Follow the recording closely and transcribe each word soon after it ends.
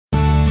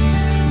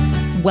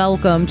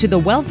Welcome to the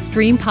Wealth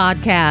Stream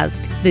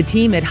Podcast. The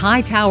team at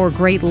Hightower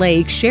Great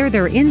Lakes share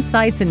their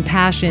insights and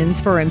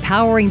passions for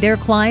empowering their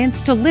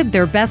clients to live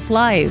their best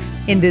life.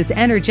 In this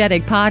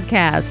energetic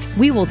podcast,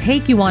 we will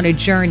take you on a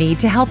journey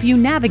to help you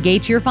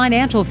navigate your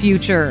financial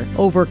future,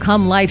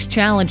 overcome life's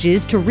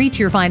challenges to reach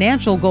your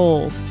financial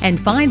goals, and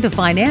find the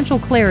financial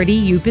clarity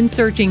you've been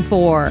searching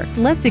for.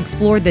 Let's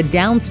explore the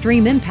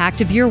downstream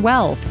impact of your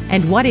wealth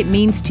and what it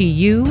means to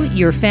you,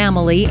 your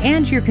family,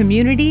 and your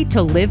community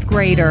to live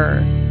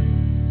greater.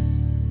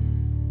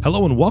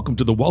 Hello and welcome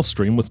to the Wealth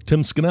Stream with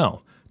Tim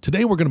Scannell.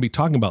 Today we're going to be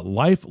talking about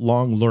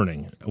lifelong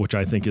learning, which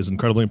I think is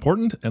incredibly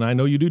important, and I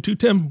know you do too,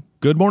 Tim.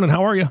 Good morning.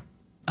 How are you?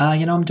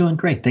 I'm doing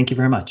great. Thank you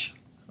very much.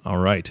 All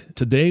right.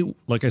 Today,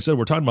 like I said,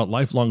 we're talking about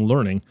lifelong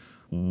learning.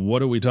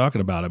 What are we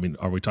talking about? I mean,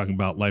 are we talking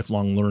about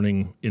lifelong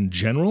learning in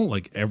general,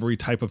 like every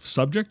type of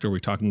subject? Are we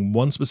talking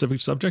one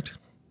specific subject?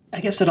 I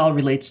guess it all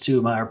relates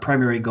to our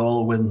primary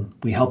goal when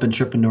we help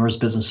entrepreneurs,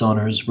 business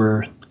owners.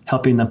 We're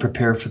helping them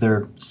prepare for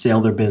their sale,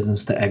 their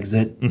business to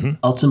exit,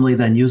 ultimately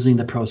then using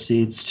the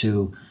proceeds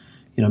to,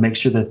 make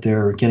sure that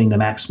they're getting the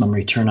maximum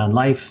return on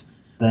life.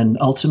 Then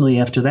ultimately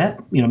after that,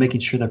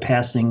 making sure they're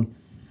passing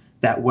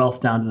that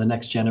wealth down to the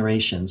next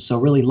generation. So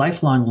really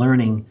lifelong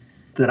learning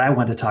that I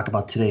want to talk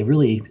about today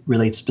really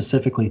relates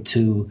specifically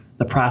to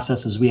the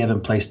processes we have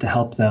in place to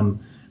help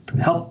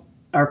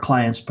our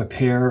clients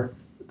prepare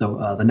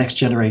the next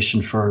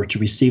generation to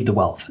receive the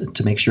wealth and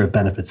to make sure it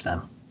benefits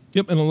them.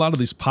 Yep, and a lot of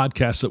these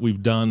podcasts that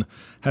we've done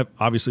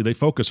they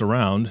focus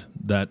around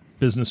that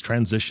business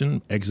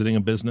transition, exiting a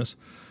business.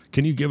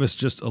 Can you give us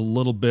just a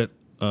little bit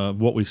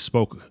of what we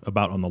spoke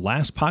about on the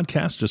last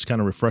podcast, just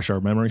kind of refresh our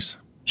memories?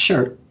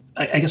 Sure.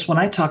 I guess when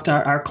I talk to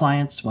our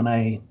clients, when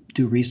I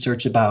do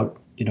research about,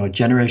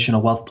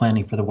 generational wealth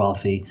planning for the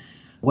wealthy,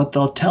 what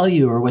they'll tell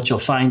you or what you'll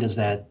find is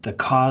that the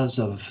cause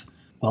of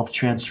wealth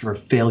transfer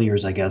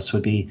failures, I guess,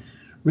 would be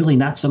really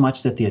not so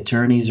much that the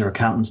attorneys or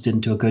accountants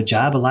didn't do a good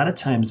job. A lot of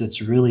times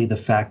it's really the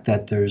fact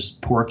that there's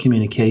poor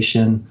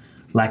communication,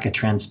 lack of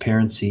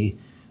transparency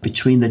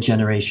between the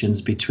generations,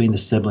 between the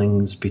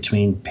siblings,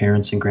 between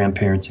parents and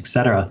grandparents, et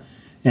cetera.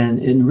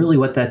 And really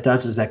what that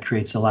does is that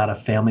creates a lot of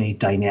family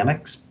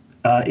dynamics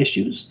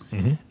issues.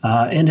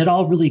 And it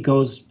all really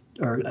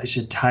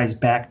ties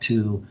back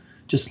to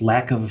just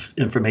lack of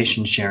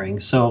information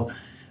sharing. So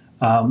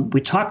we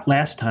talked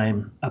last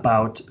time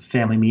about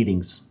family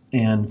meetings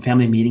and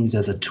family meetings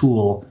as a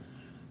tool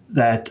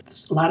that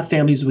a lot of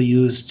families will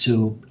use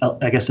to,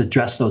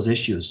 address those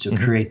issues, to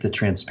create the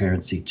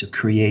transparency, to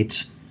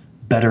create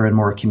better and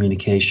more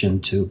communication,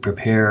 to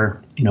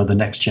prepare, the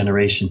next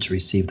generation to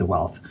receive the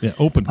wealth. Yeah,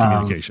 open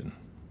communication.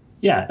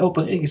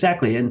 Open,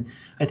 exactly. And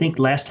I think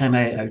last time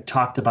I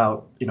talked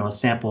about, a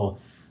sample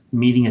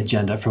meeting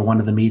agenda for one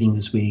of the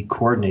meetings we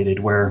coordinated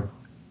where,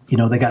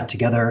 they got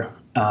together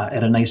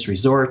at a nice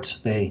resort.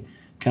 They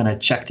kind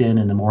of checked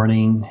in the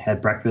morning, had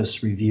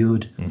breakfast,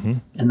 reviewed,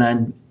 and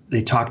then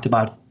they talked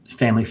about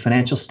family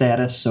financial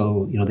status.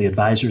 So, the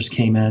advisors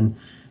came in,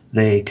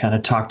 they kind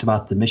of talked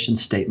about the mission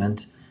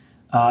statement,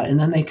 and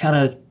then they kind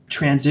of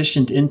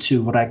transitioned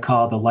into what I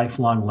call the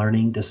lifelong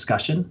learning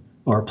discussion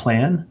or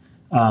plan.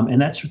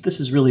 And this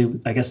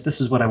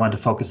is what I wanted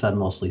to focus on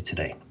mostly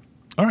today.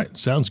 All right,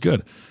 sounds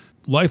good.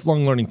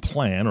 Lifelong learning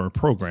plan or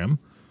program,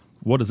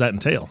 what does that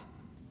entail?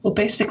 Well,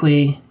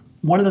 basically,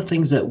 one of the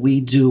things that we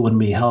do when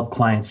we help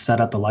clients set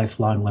up a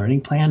lifelong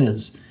learning plan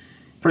is,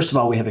 first of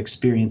all, we have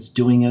experience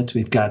doing it.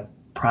 We've got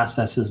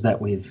processes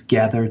that we've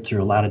gathered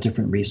through a lot of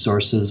different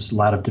resources, a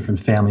lot of different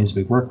families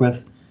we work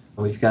with.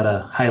 We've got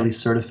a highly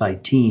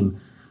certified team.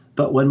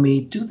 But when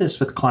we do this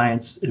with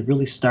clients, it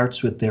really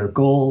starts with their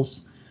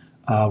goals.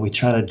 We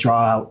try to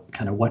draw out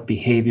kind of what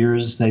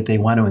behaviors they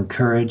want to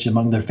encourage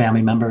among their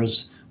family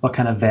members, what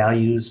kind of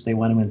values they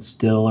want to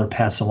instill or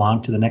pass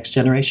along to the next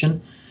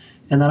generation.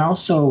 And then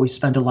also we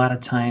spend a lot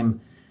of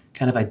time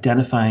kind of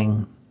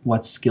identifying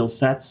what skill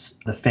sets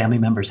the family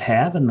members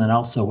have, and then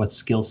also what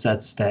skill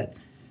sets that,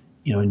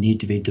 need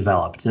to be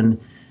developed. And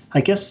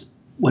I guess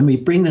when we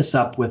bring this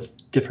up with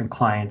different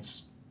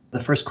clients,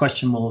 the first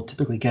question we'll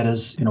typically get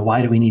is,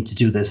 why do we need to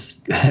do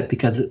this?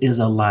 Because it is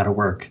a lot of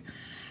work.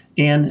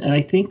 And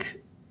I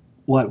think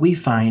what we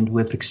find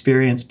with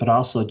experience, but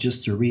also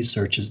just through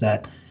research, is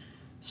that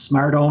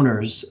smart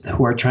owners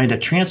who are trying to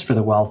transfer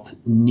the wealth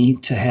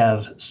need to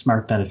have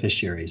smart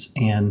beneficiaries,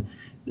 and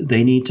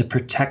they need to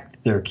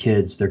protect their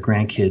kids, their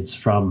grandkids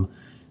from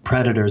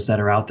predators that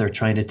are out there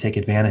trying to take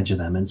advantage of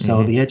them. And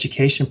so the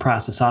education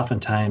process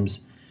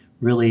oftentimes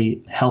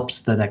really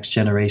helps the next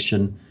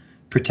generation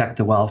protect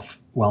the wealth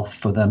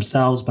for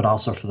themselves, but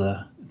also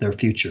for their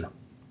future.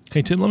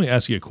 Hey, Tim, let me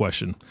ask you a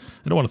question.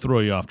 I don't want to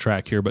throw you off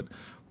track here, but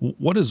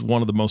what is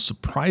one of the most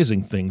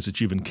surprising things that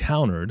you've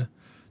encountered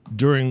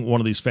during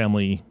one of these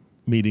family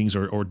meetings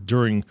or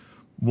during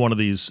one of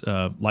these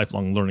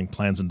lifelong learning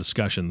plans and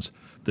discussions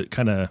that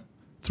kind of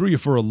threw you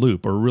for a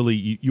loop, or really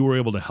you were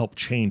able to help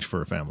change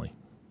for a family?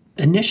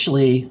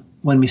 Initially,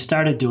 when we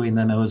started doing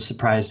them, it was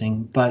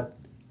surprising, but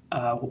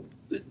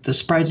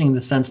surprising in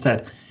the sense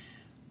that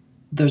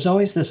there's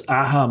always this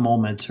aha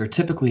moment, or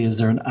typically is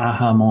there an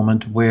aha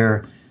moment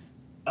where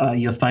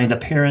you'll find a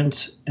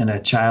parent and a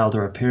child,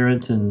 or a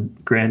parent and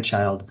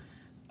grandchild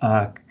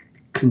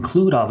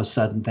conclude all of a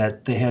sudden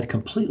that they had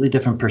completely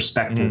different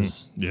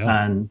perspectives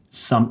on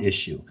some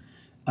issue,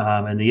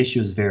 and the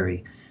issues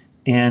vary.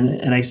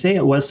 And I say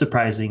it was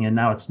surprising, and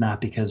now it's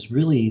not, because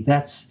really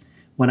that's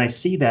when I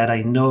see that,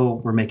 I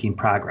know we're making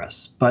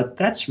progress. But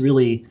that's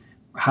really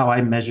how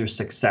I measure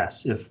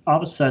success. If all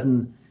of a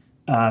sudden,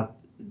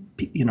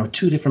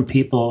 two different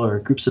people or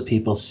groups of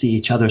people see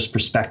each other's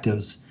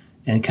perspectives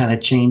and kind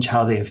of change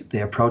how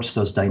they approach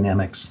those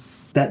dynamics,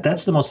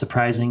 that's the most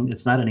surprising.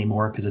 It's not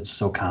anymore because it's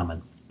so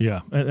common.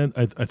 Yeah, and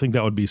I think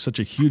that would be such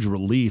a huge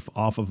relief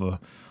off of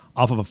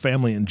a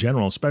family in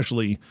general,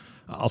 especially,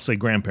 I'll say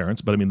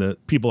grandparents, but I mean the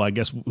people, I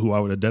guess, who I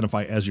would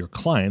identify as your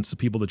clients, the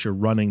people that you're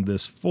running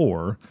this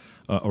for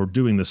or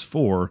doing this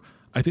for.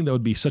 I think that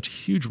would be such a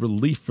huge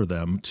relief for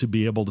them to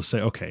be able to say,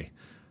 okay,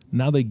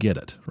 now they get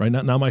it, right?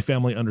 Now my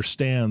family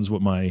understands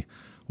what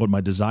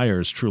my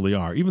desires truly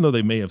are. Even though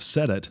they may have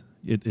said it,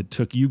 it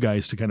took you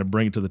guys to kind of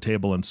bring it to the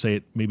table and say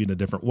it maybe in a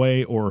different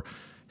way, or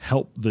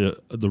help the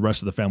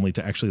rest of the family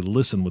to actually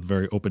listen with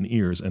very open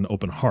ears and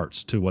open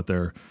hearts to what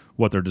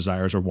their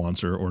desires or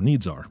wants or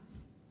needs are.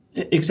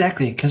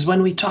 Exactly, because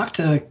when we talk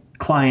to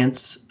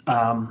clients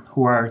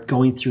who are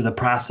going through the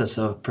process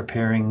of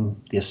preparing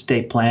the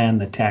estate plan,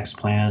 the tax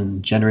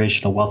plan,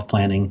 generational wealth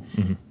planning,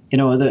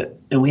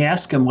 and we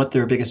ask them what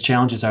their biggest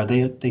challenges are,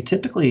 they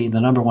typically,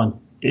 the number one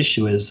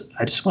issue is,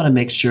 I just want to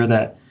make sure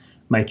that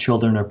my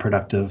children are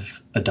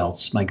productive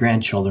adults, my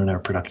grandchildren are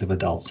productive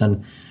adults,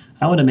 and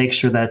I want to make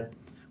sure that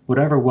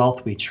whatever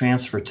wealth we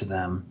transfer to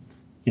them,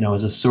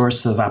 is a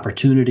source of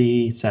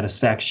opportunity,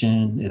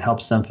 satisfaction. It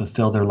helps them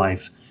fulfill their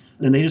life.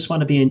 And they just want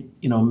to be,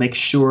 make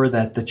sure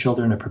that the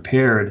children are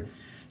prepared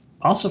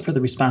also for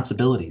the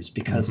responsibilities,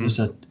 because there's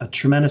a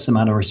tremendous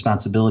amount of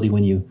responsibility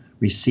when you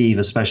receive,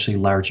 especially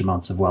large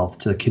amounts of wealth,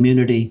 to the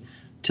community,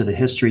 to the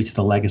history, to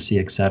the legacy,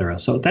 et cetera.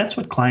 So that's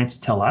what clients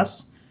tell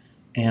us.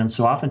 And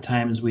so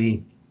oftentimes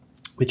we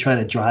try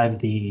to drive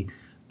the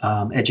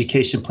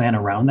education plan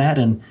around that.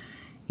 And,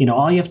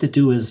 all you have to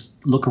do is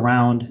look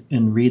around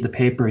and read the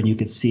paper, and you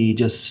could see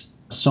just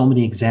so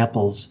many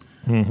examples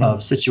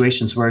of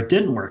situations where it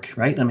didn't work,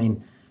 right? I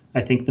mean,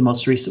 I think the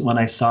most recent one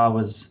I saw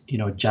was,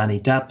 Johnny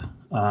Depp,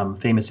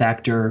 famous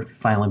actor,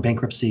 filing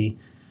bankruptcy.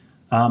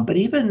 But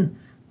even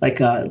like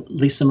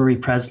Lisa Marie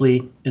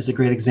Presley is a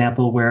great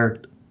example where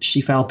she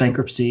filed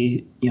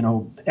bankruptcy,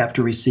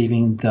 after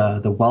receiving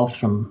the wealth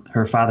from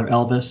her father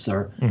Elvis.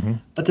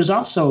 But there's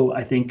also,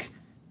 I think,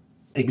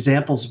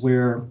 examples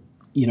where,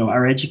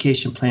 our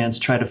education plans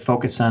try to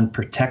focus on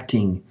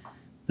protecting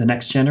the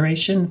next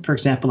generation. For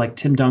example, like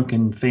Tim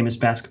Duncan, famous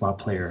basketball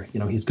player,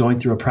 he's going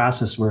through a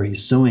process where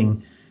he's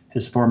suing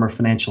his former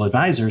financial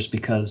advisors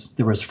because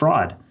there was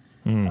fraud.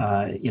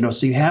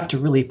 So you have to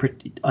really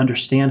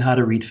understand how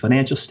to read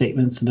financial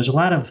statements. And there's a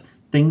lot of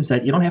things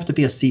that you don't have to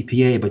be a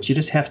CPA, but you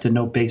just have to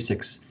know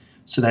basics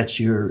so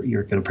that you're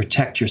going to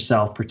protect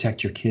yourself,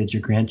 protect your kids,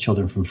 your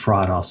grandchildren from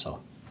fraud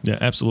also. Yeah,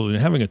 absolutely.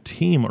 And having a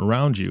team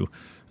around you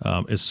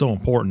is so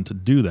important to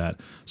do that.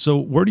 So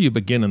where do you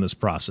begin in this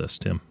process,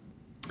 Tim?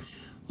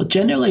 Well,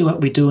 generally what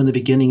we do in the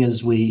beginning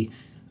is we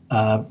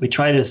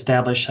try to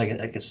establish, I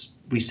guess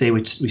we say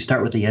we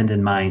start with the end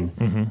in mind.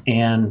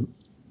 And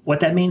what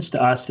that means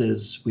to us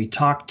is we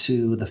talk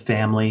to the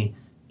family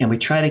and we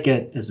try to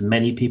get as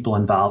many people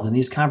involved in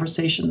these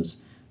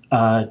conversations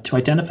to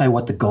identify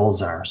what the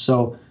goals are.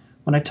 So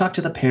when I talk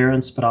to the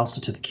parents, but also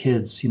to the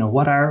kids,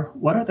 what are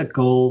the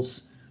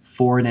goals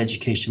for an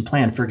education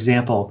plan? For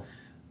example,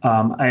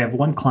 I have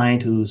one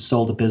client who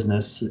sold a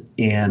business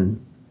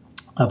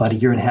about a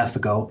year and a half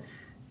ago,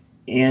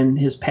 and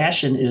his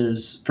passion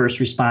is first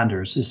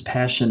responders. His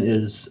passion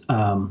is,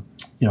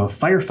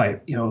 volunteer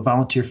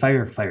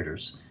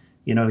firefighters.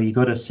 You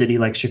go to a city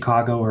like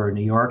Chicago or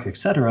New York, et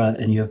cetera,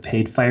 and you have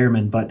paid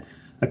firemen. But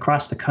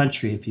across the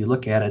country, if you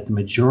look at it, the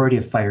majority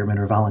of firemen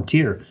are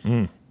volunteer.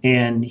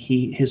 And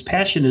his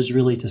passion is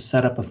really to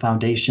set up a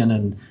foundation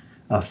and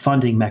a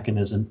funding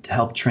mechanism to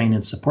help train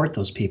and support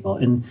those people.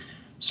 And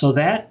so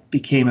that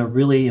became a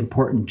really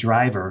important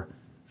driver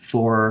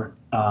for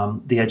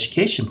the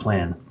education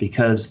plan,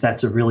 because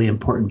that's a really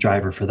important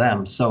driver for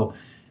them. So,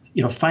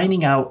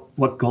 finding out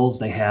what goals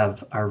they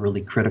have are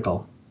really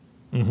critical.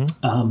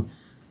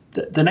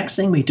 The next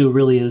thing we do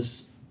really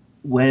is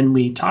when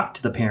we talk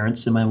to the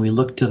parents and when we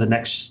look to the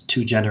next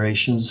two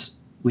generations,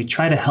 we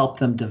try to help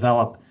them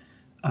develop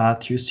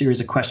through a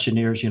series of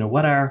questionnaires,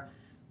 what are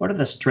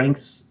the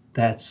strengths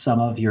that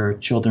some of your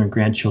children and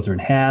grandchildren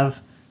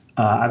have?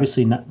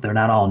 Obviously, they're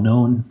not all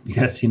known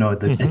because,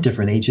 they're at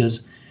different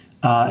ages.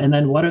 And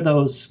then what are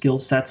those skill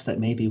sets that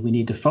maybe we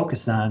need to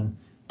focus on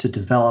to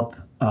develop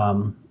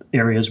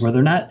areas where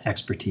they're not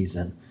expertise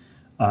in?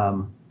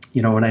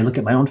 When I look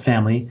at my own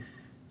family,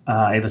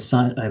 I have a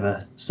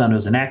son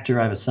who's an actor.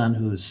 I have a son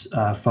who's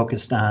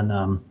focused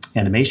on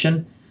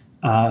animation.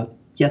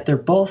 Yet they're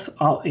both,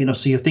 so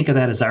you think of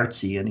that as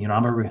artsy, and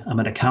I'm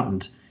an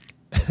accountant.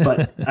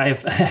 But I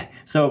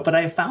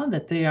have found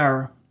that they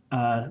are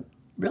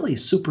really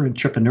super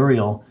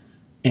entrepreneurial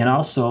and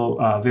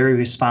also very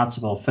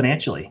responsible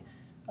financially.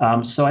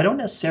 So I don't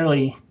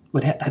necessarily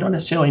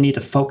need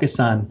to focus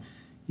on,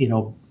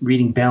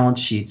 reading balance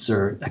sheets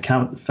or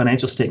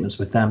financial statements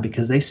with them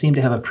because they seem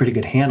to have a pretty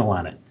good handle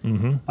on it.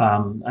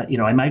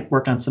 I might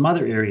work on some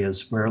other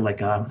areas where like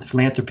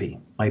philanthropy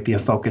might be a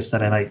focus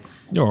that I might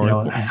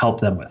help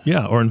them with.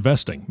 Yeah, or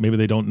investing. Maybe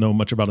they don't know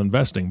much about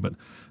investing, but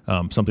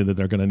something that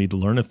they're going to need to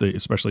learn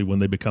especially when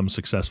they become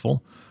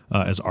successful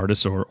as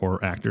artists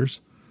or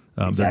actors.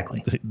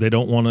 Exactly. They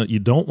don't want to. You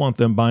don't want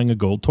them buying a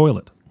gold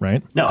toilet,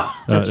 right? No,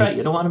 that's right.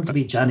 You don't want them to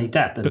be Johnny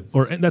Depp.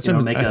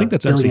 I think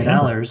that's MC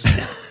Hammer.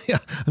 Yeah,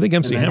 I think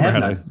MC Hammer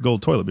had a that.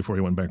 gold toilet before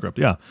he went bankrupt.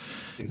 Yeah,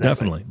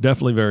 Exactly.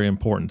 definitely very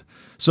important.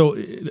 So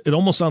it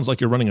almost sounds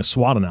like you're running a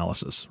SWOT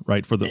analysis,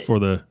 right, for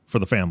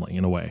the family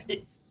in a way.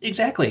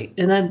 Exactly.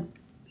 And then,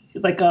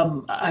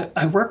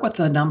 I work with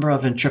a number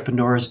of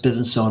entrepreneurs,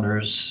 business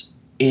owners,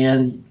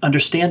 and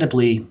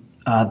understandably,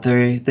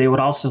 they would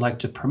also like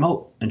to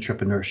promote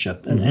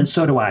entrepreneurship, and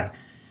so do I.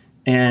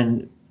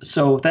 And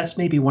so that's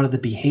maybe one of the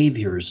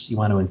behaviors you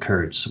want to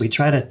encourage. So we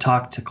try to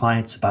talk to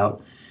clients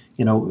about,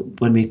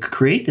 when we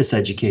create this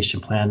education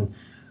plan,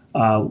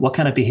 what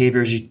kind of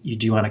behaviors you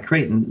do want to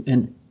create.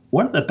 And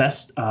one of the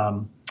best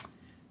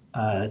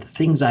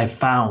things I've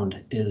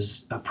found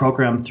is a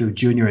program through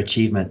Junior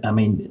Achievement. I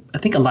mean, I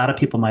think a lot of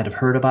people might have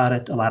heard about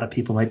it. A lot of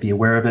people might be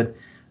aware of it.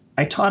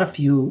 I taught a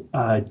few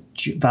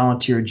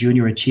volunteer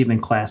Junior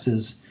Achievement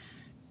classes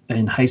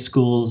in high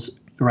schools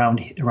around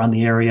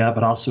the area,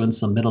 but also in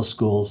some middle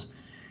schools.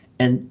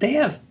 And they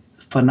have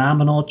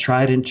phenomenal,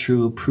 tried and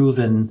true,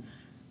 proven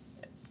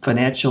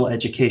financial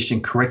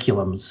education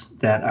curriculums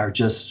that are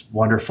just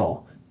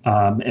wonderful.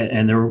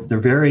 And they're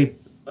very,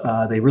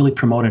 they really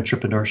promote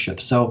entrepreneurship.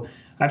 So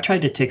I've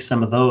tried to take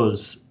some of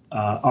those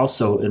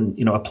also and,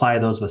 apply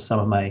those with some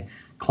of my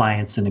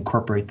clients and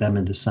incorporate them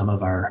into some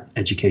of our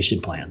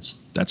education plans.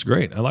 That's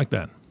great. I like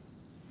that.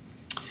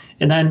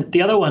 And then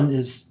the other one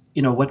is,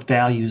 what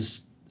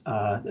values,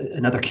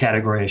 another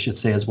category I should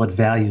say is what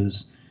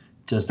values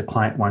does the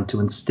client want to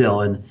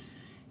instill? And,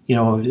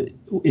 an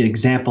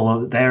example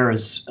of there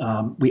is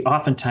we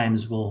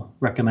oftentimes will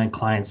recommend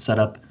clients set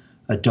up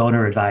a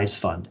donor advised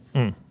fund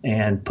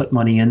and put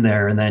money in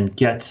there and then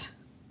get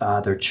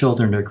their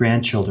children or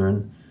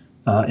grandchildren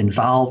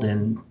involved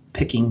in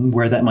picking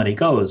where that money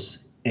goes.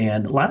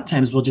 And a lot of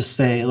times we'll just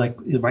say, like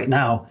right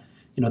now,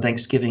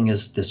 Thanksgiving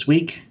is this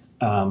week.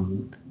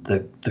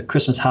 The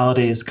Christmas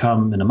holidays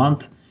come in a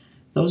month.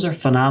 Those are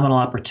phenomenal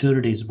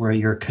opportunities where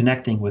you're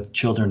connecting with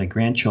children and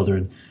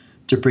grandchildren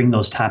to bring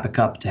those topics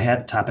up, to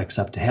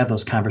have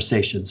those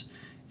conversations,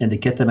 and to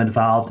get them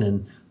involved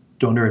in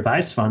donor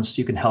advised funds so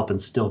you can help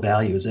instill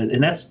values.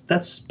 And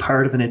that's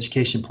part of an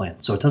education plan.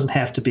 So it doesn't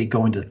have to be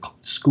going to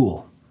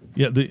school.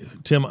 Yeah,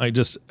 Tim,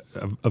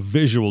 a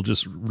visual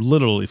just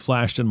literally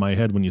flashed in my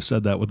head when you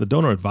said that. With the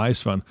donor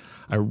advised fund,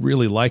 I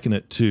really liken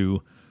it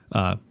to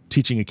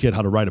teaching a kid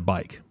how to ride a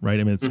bike, right?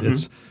 I mean,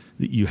 it's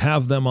you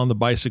have them on the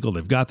bicycle,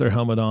 they've got their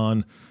helmet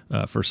on.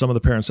 For some of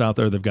the parents out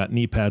there, they've got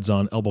knee pads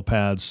on, elbow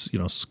pads,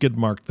 skid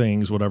mark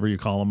things, whatever you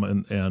call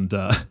them, and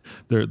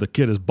the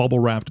kid is bubble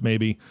wrapped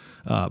maybe,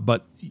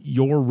 but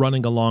you're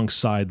running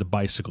alongside the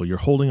bicycle. You're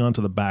holding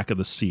onto the back of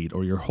the seat,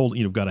 or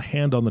you've got a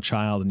hand on the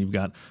child and you've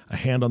got a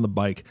hand on the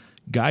bike,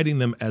 guiding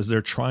them as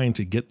they're trying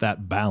to get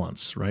that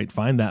balance, right?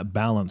 Find that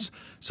balance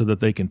so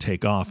that they can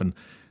take off. And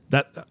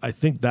I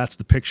think that's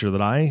the picture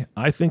that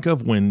I think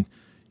of when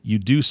you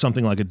do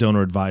something like a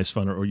donor advised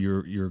fund, or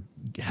you're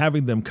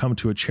having them come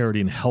to a charity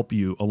and help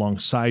you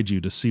alongside you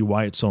to see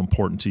why it's so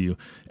important to you.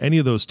 Any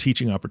of those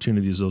teaching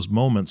opportunities, those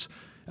moments,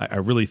 I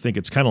really think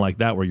it's kind of like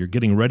that, where you're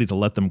getting ready to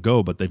let them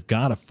go, but they've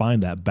got to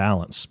find that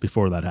balance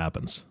before that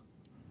happens.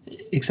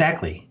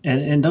 Exactly.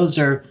 And those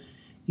are,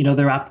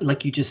 they're,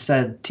 like you just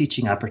said,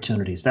 teaching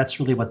opportunities. That's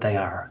really what they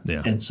are.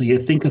 Yeah. And so you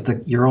think of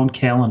your own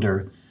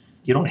calendar.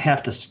 You don't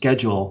have to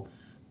schedule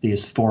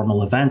these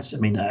formal events. I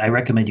mean, I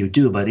recommend you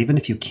do, but even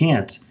if you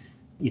can't,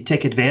 you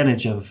take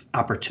advantage of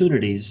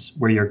opportunities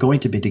where you're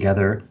going to be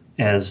together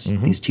as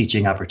these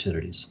teaching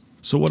opportunities.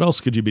 So what else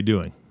could you be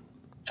doing?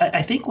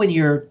 I think when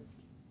you're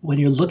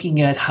looking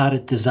at how to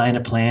design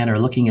a plan or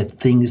looking at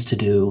things to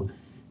do,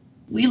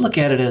 we look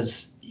at it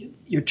as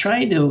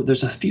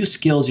there's a few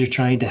skills you're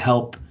trying to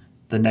help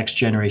the next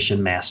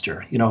generation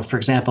master. For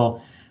example,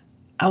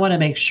 I want to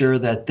make sure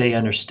that they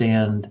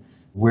understand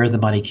where the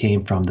money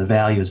came from, the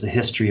values, the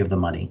history of the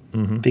money,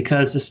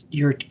 because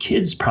your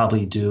kids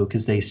probably do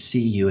because they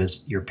see you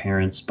as your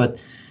parents. But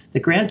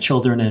the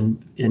grandchildren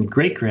and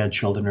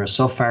great-grandchildren are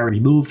so far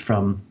removed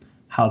from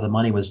how the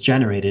money was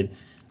generated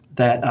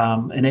that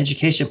an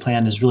education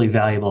plan is really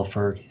valuable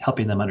for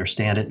helping them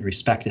understand it and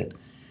respect it.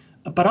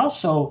 But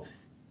also,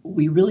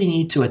 we really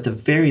need to, at the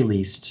very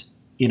least,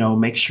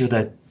 make sure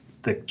that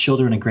the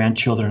children and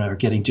grandchildren are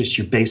getting just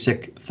your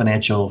basic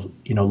financial,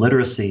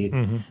 literacy,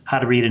 how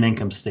to read an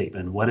income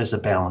statement, what is a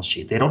balance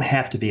sheet. They don't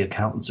have to be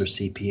accountants or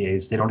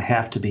CPAs. They don't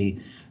have to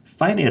be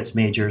finance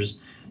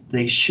majors.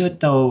 They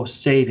should know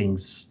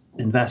savings,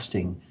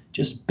 investing,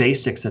 just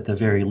basics at the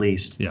very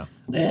least. Yeah.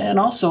 And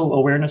also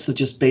awareness of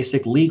just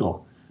basic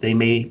legal. They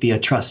may be a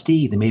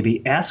trustee. They may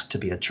be asked to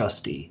be a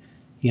trustee.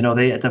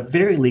 They, at the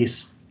very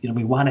least,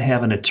 we want to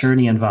have an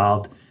attorney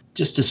involved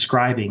just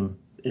describing,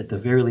 at the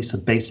very least,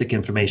 some basic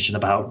information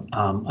about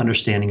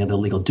understanding of the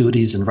legal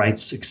duties and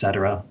rights, et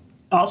cetera.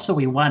 Also,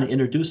 we want to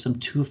introduce them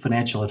to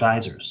financial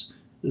advisors,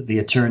 the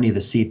attorney, the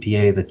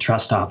CPA, the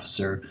trust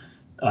officer,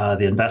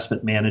 the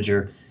investment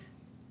manager,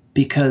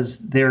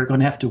 because they're going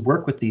to have to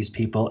work with these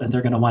people and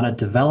they're going to want to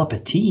develop a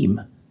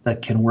team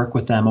that can work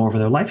with them over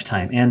their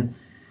lifetime. And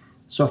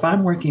so if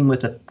I'm working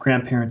with the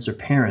grandparents or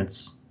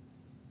parents,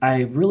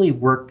 I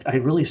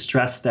really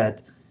stress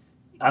that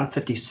I'm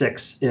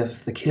 56.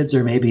 If the kids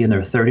are maybe in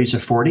their 30s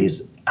or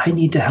 40s, I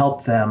need to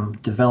help them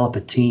develop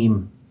a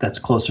team that's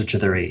closer to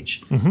their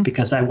age,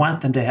 because I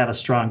want them to have a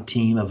strong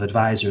team of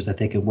advisors that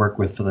they can work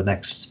with for the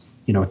next,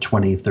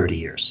 20, 30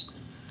 years.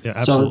 Yeah,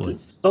 absolutely.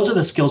 So those are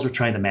the skills we're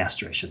trying to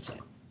master, I should say.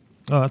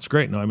 Oh, that's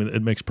great. No, I mean,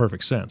 it makes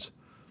perfect sense.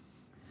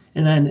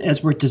 And then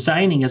as we're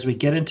designing, as we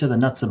get into the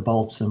nuts and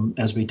bolts, and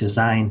as we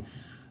design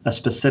a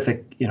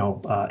specific,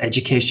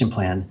 education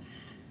plan,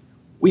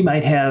 we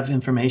might have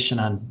information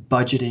on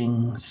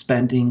budgeting,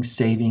 spending,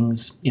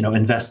 savings,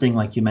 investing,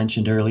 like you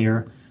mentioned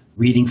earlier,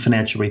 reading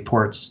financial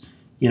reports.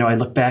 I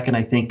look back and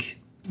I think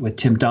with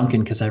Tim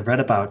Duncan, because I've read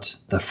about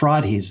the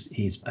fraud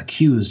he's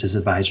accused his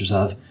advisors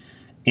of,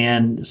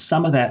 and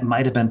some of that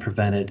might have been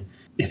prevented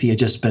if he had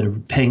just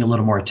been paying a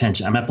little more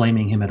attention. I'm not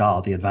blaming him at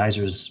all. The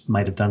advisors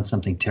might have done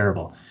something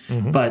terrible.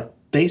 But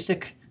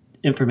basic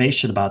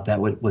information about that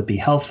would be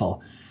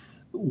helpful.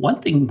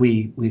 One thing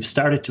we've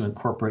started to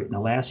incorporate in the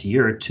last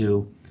year or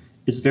two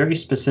is very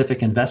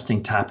specific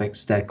investing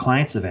topics that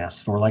clients have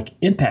asked for, like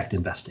impact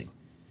investing.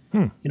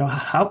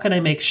 How can I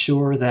make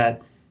sure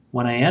that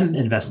when I am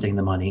investing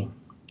the money,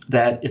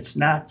 that it's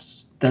not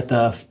that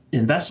the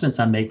investments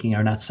I'm making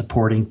are not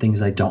supporting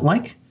things I don't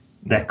like?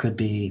 That could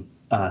be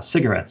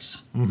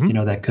cigarettes.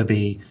 That could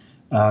be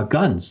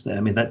guns. I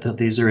mean,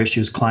 these are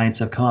issues clients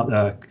have come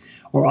up.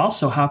 Or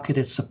also, how could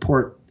it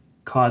support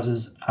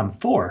causes I'm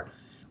for?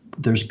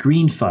 There's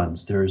green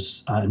funds.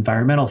 There's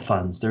environmental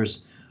funds.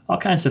 There's all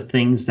kinds of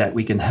things that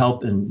we can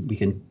help and we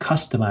can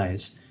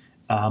customize.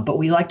 But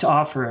we like to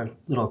offer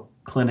little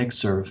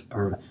clinics or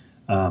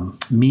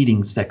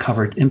meetings that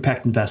cover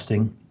impact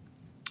investing.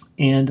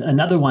 And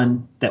another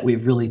one that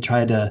we've really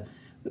tried to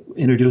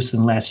introduce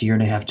in the last year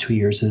and a half, 2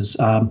 years is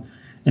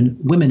and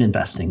women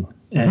investing.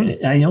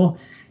 I know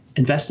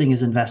investing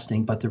is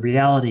investing, but the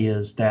reality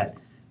is that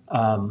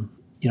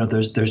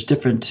there's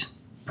different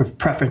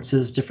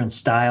preferences, different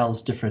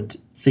styles, different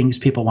things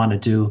people want to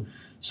do.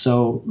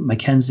 So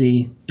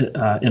Mackenzie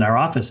in our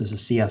office is a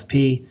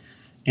CFP,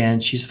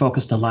 and she's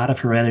focused a lot of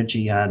her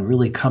energy on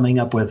really coming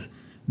up with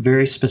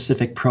very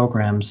specific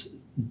programs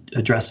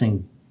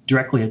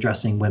directly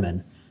addressing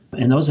women.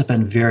 And those have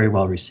been very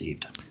well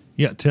received.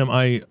 Yeah, Tim,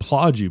 I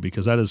applaud you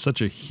because that is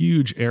such a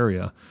huge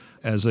area.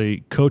 As a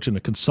coach and a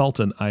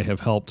consultant, I have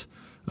helped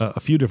a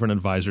few different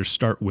advisors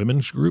start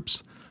women's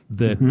groups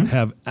that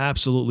have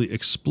absolutely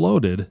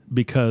exploded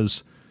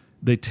because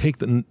they take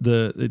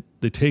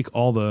they take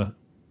all the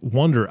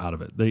wonder out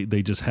of it.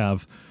 They just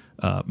have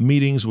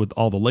meetings with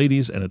all the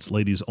ladies, and it's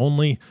ladies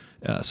only.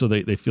 So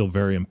they feel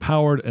very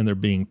empowered, and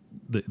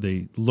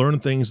they learn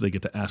things. They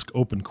get to ask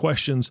open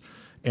questions,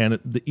 and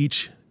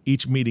each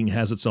meeting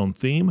has its own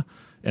theme.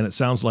 And it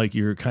sounds like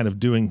you're kind of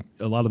doing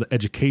a lot of the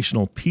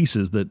educational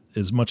pieces that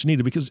is much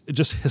needed because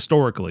just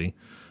historically,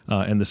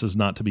 and this is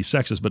not to be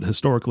sexist, but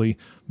historically,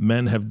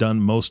 men have done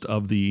most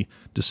of the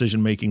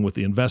decision-making with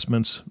the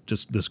investments.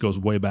 Just this goes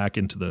way back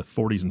into the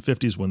 40s and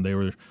 50s when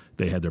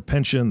they had their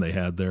pension, they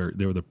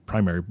were the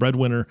primary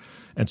breadwinner.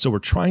 And so we're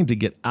trying to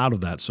get out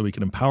of that so we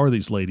can empower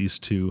these ladies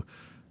to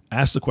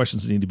ask the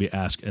questions that need to be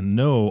asked and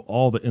know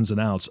all the ins and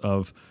outs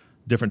of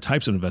different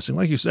types of investing.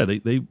 Like you said,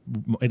 they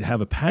might have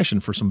a passion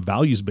for some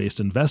values-based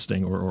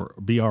investing or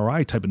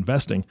BRI type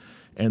investing,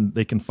 and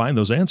they can find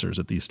those answers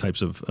at these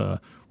types of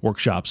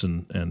workshops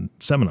and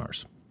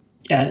seminars.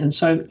 Yeah, and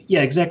so,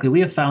 exactly. We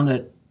have found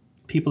that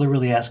people are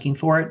really asking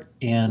for it,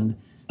 and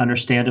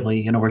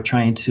understandably, we're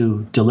trying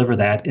to deliver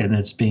that, and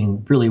it's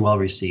being really well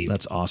received.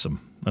 That's awesome.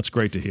 That's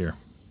great to hear.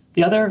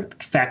 The other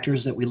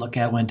factors that we look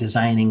at when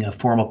designing a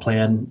formal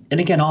plan, and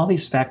again, all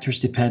these factors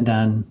depend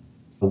on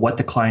what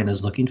the client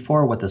is looking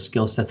for, what the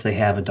skill sets they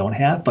have and don't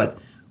have, but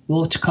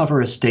we'll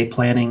cover estate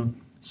planning.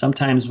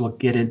 Sometimes we'll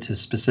get into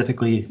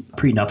specifically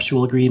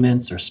prenuptial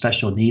agreements or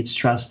special needs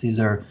trusts. These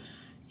are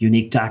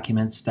unique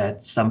documents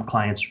that some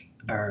clients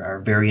are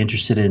very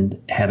interested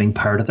in having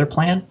part of their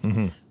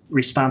plan.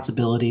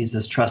 Responsibilities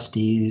as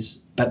trustees,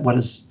 but what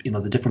is,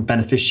 the different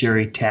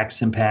beneficiary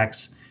tax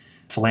impacts,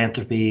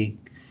 philanthropy.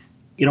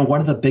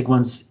 One of the big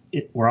ones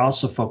we're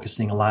also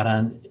focusing a lot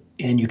on,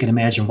 and you can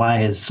imagine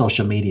why, is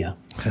social media.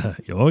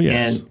 Oh,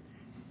 yes. And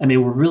I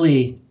mean,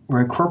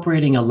 we're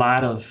incorporating a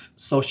lot of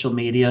social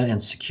media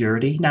and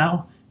security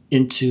now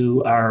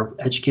into our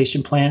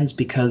education plans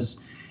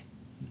because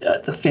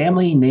The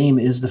family name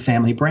is the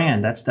family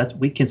brand. That's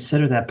we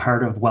consider that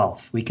part of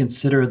wealth. We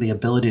consider the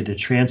ability to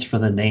transfer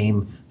the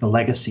name, the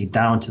legacy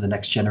down to the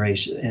next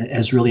generation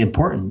as really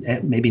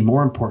important, maybe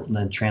more important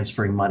than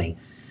transferring money.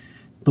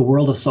 The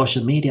world of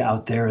social media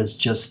out there is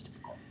just,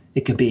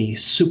 it can be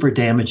super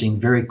damaging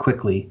very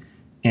quickly.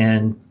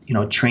 And,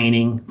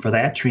 training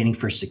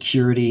for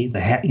security,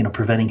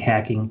 preventing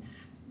hacking,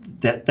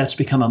 that's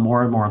become a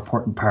more and more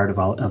important part of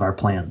our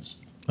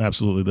plans.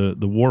 Absolutely.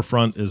 The war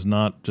front is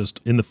not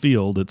just in the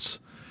field. It's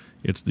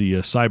the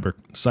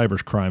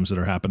cyber crimes that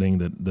are happening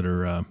that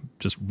are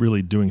just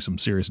really doing some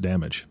serious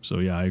damage. So,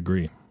 yeah, I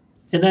agree.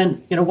 And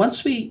then,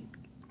 once we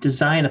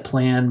design a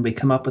plan, we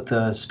come up with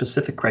the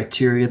specific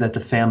criteria that the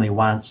family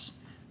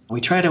wants.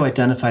 We try to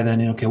identify then,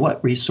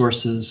 what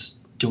resources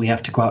do we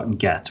have to go out and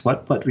get?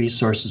 What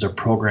resources or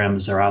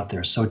programs are out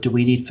there? So do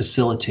we need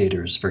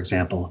facilitators, for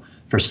example,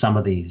 for some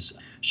of these?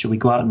 Should we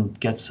go out and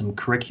get some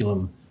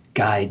curriculum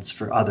guides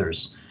for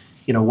others?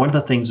 One of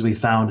the things we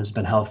found has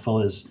been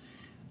helpful is,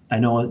 I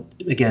know,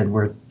 again,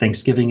 where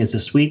Thanksgiving is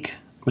this week,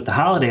 with the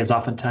holidays,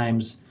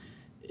 oftentimes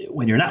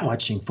when you're not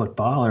watching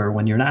football or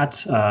when you're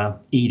not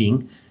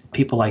eating,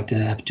 people like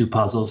to do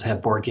puzzles,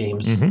 have board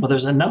games. Mm-hmm. Well,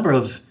 there's a number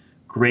of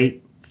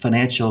great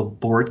financial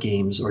board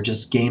games or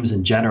just games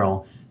in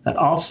general that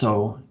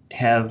also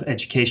have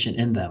education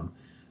in them.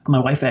 My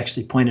wife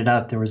actually pointed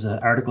out, there was an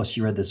article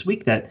she read this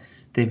week that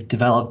they've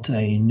developed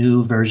a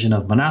new version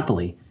of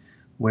Monopoly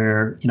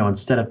where,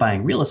 instead of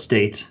buying real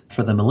estate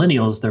for the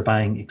millennials, they're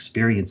buying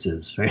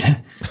experiences, right?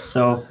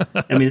 So,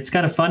 it's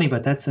kind of funny,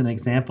 but that's an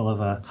example of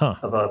a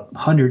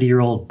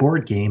 100-year-old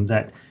board game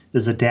that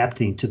is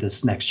adapting to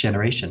this next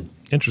generation.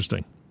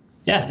 Interesting.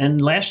 Yeah,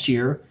 and last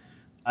year,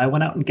 I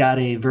went out and got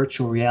a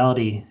virtual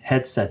reality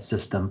headset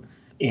system,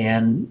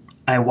 and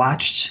I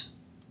watched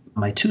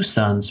my two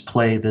sons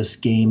play this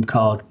game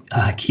called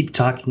Keep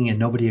Talking and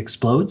Nobody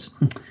Explodes.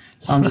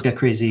 Sounds like a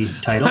crazy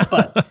title,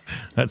 but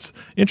that's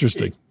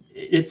interesting.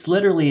 It's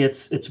literally,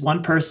 it's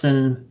one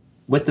person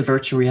with the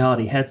virtual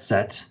reality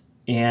headset,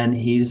 and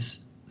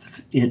he's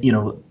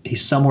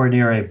somewhere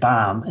near a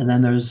bomb, and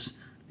then there's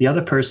the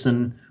other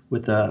person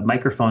with a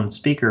microphone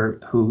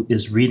speaker who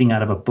is reading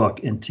out of a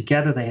book, and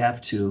together they have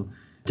to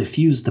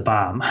defuse the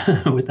bomb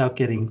without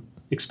getting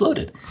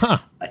exploded. Huh.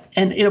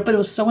 And but it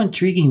was so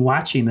intriguing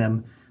watching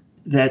them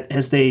that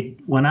as they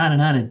went on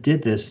and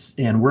did this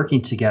and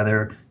working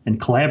together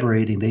and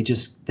collaborating,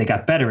 they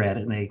got better at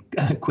it and they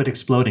quit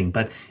exploding.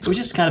 But it was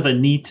just kind of a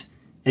neat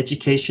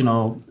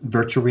educational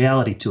virtual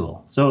reality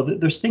tool. So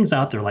there's things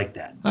out there like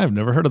that. I've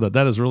never heard of that.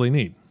 That is really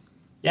neat.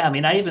 Yeah,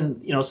 I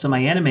even, so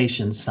my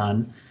animation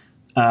son,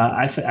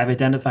 I've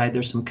identified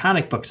there's some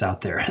comic books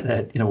out there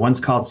that, one's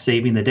called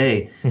Saving the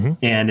Day, mm-hmm.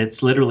 and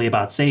it's literally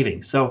about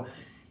saving. So,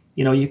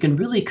 you can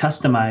really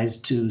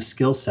customize to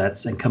skill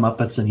sets and come up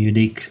with some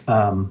unique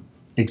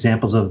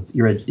examples of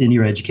your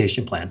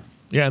education plan.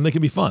 Yeah, and they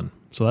can be fun.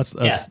 So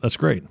that's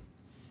great.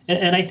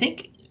 And I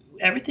think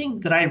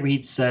everything that I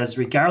read says,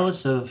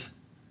 regardless of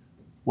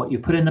what you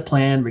put in the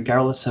plan,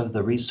 regardless of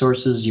the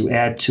resources you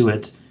add to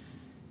it,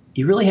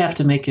 you really have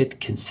to make it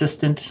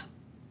consistent.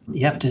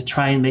 You have to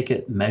try and make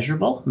it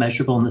measurable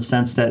in the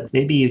sense that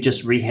maybe you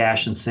just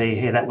rehash and say,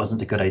 hey, that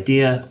wasn't a good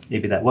idea.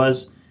 Maybe that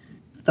was.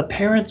 The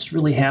parents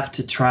really have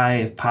to try,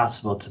 if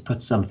possible, to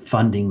put some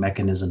funding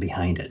mechanism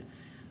behind it.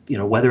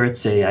 Whether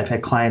it's I've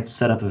had clients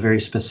set up a very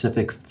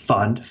specific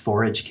fund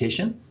for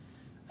education.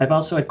 I've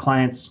also had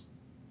clients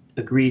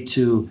agree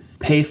to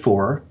pay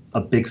for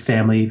a big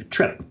family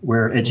trip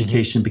where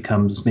education mm-hmm.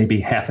 becomes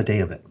maybe half a day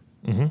of it.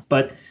 Mm-hmm.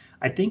 But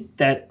I think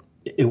that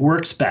it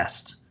works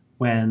best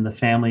when the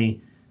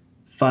family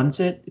funds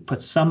it,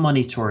 puts some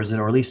money towards it,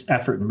 or at least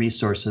effort and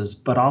resources,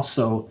 but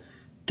also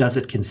does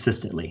it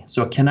consistently.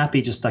 So it cannot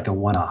be just like a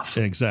one-off.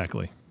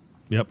 Exactly.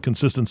 Yep.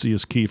 Consistency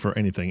is key for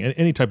anything.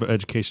 Any type of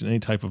education, any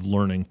type of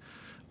learning.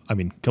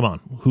 Come on.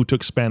 Who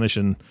took Spanish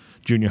in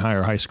junior high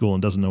or high school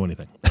and doesn't know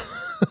anything?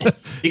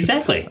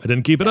 Exactly. I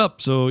didn't keep it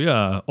up. So,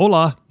 yeah.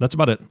 Hola. That's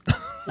about it.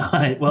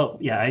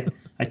 I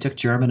took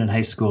German in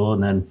high school,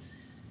 and then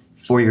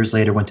 4 years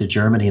later went to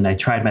Germany, and I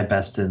tried my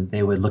best, and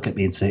they would look at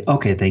me and say,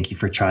 okay, thank you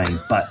for trying,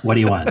 but what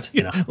do you want?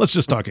 Let's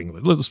just talk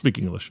English. Let's speak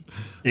English.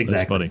 Exactly.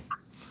 That's funny.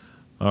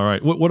 All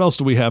right. What else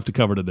do we have to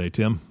cover today,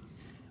 Tim?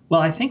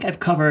 Well, I think I've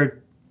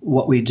covered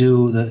what we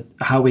do,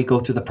 how we go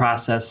through the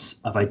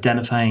process of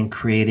identifying,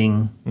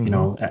 creating,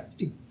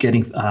 mm-hmm.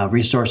 Getting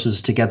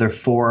resources together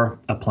for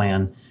a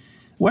plan.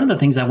 One of the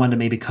things I wanted to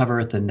maybe cover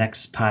at the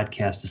next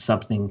podcast is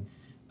something,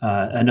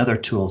 another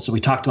tool. So we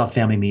talked about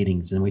family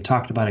meetings, and we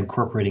talked about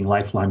incorporating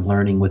lifelong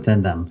learning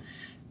within them.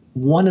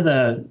 One of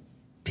the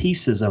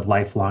pieces of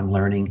lifelong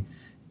learning,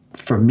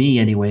 for me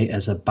anyway,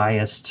 as a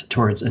bias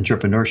towards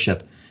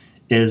entrepreneurship,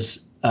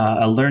 is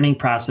a learning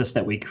process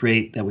that we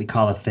create that we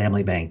call a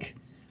family bank.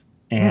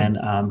 And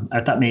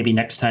I thought maybe the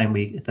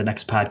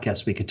next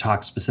podcast, we could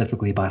talk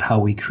specifically about how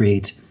we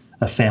create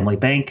a family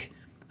bank,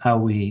 how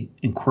we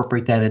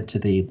incorporate that into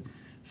the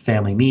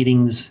family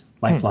meetings,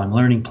 lifelong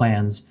learning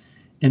plans,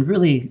 and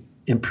really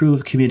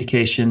improve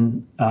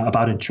communication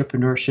about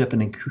entrepreneurship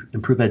and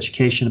improve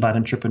education about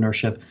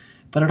entrepreneurship,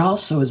 but it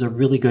also is a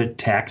really good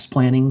tax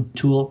planning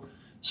tool.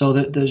 So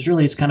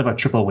it's kind of a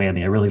triple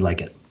whammy. I really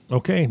like it.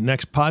 Okay,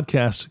 next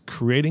podcast,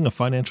 creating a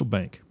financial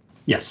bank.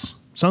 Yes.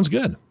 Sounds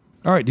good.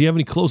 All right, do you have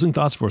any closing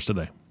thoughts for us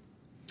today?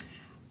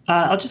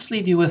 I'll just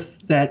leave you with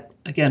that.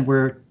 Again,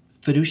 we're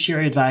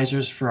fiduciary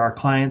advisors for our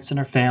clients and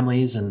our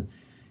families. And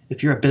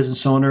if you're a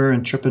business owner,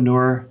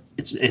 entrepreneur,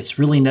 it's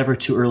really never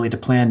too early to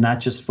plan, not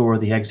just for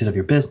the exit of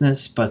your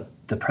business, but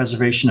the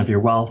preservation of your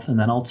wealth, and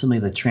then ultimately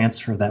the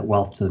transfer of that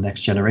wealth to the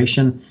next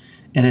generation.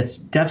 And it's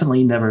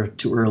definitely never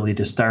too early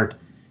to start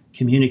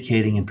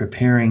communicating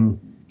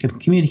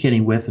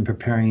with and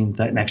preparing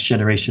that next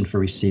generation for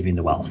receiving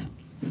the wealth.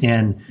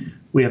 And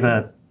we have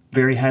a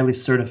very highly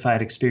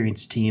certified,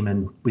 experienced team,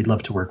 and we'd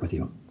love to work with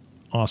you.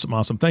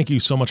 Awesome. Thank you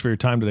so much for your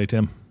time today,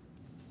 Tim.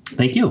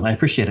 Thank you. I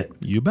appreciate it.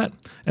 You bet.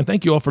 And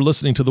thank you all for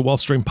listening to the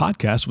WealthStream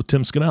Podcast with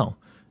Tim Scannell.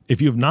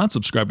 If you have not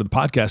subscribed to the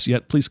podcast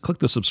yet, please click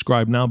the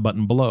subscribe now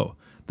button below.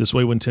 This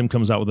way, when Tim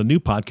comes out with a new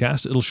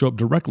podcast, it'll show up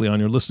directly on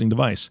your listening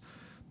device.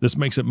 This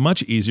makes it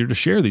much easier to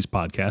share these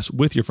podcasts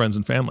with your friends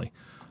and family.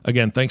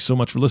 Again, thanks so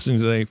much for listening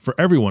today. For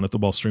everyone at the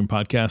WealthStream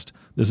Podcast,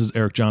 this is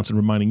Eric Johnson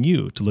reminding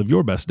you to live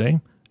your best day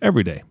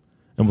every day.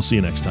 And we'll see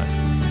you next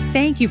time.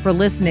 Thank you for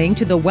listening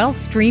to the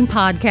WealthStream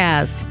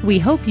Podcast. We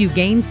hope you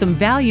gained some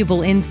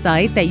valuable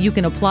insight that you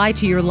can apply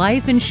to your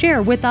life and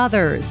share with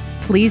others.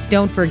 Please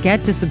don't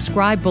forget to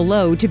subscribe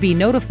below to be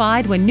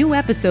notified when new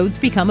episodes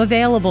become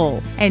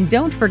available. And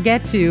don't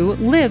forget to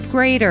live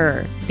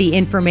greater. The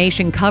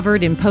information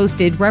covered and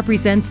posted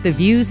represents the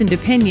views and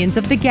opinions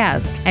of the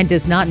guest and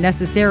does not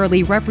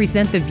necessarily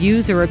represent the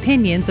views or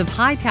opinions of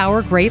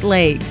Hightower Great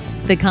Lakes.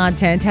 The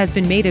content has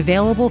been made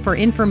available for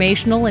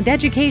informational and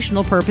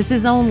educational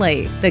purposes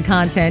only. The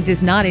content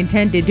is not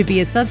intended to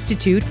be a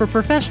substitute for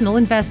professional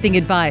investing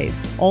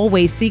advice.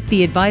 Always seek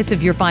the advice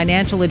of your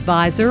financial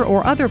advisor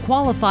or other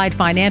qualified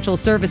financial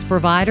service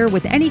provider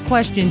with any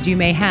questions you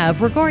may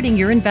have regarding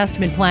your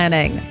investment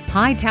planning.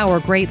 Hightower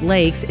Great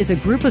Lakes is a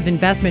group of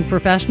investment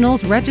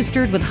professionals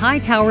registered with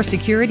Hightower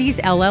Securities,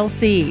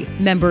 LLC,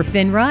 member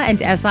FINRA and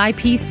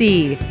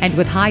SIPC, and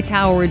with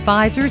Hightower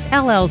Advisors,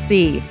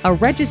 LLC, a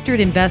registered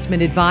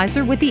investment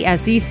advisor with the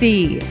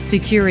SEC.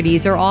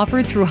 Securities are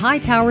offered through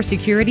Hightower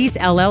Securities,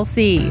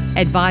 LLC.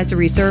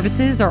 Advisory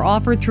services are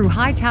offered through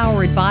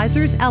Hightower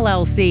Advisors,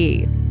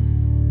 LLC.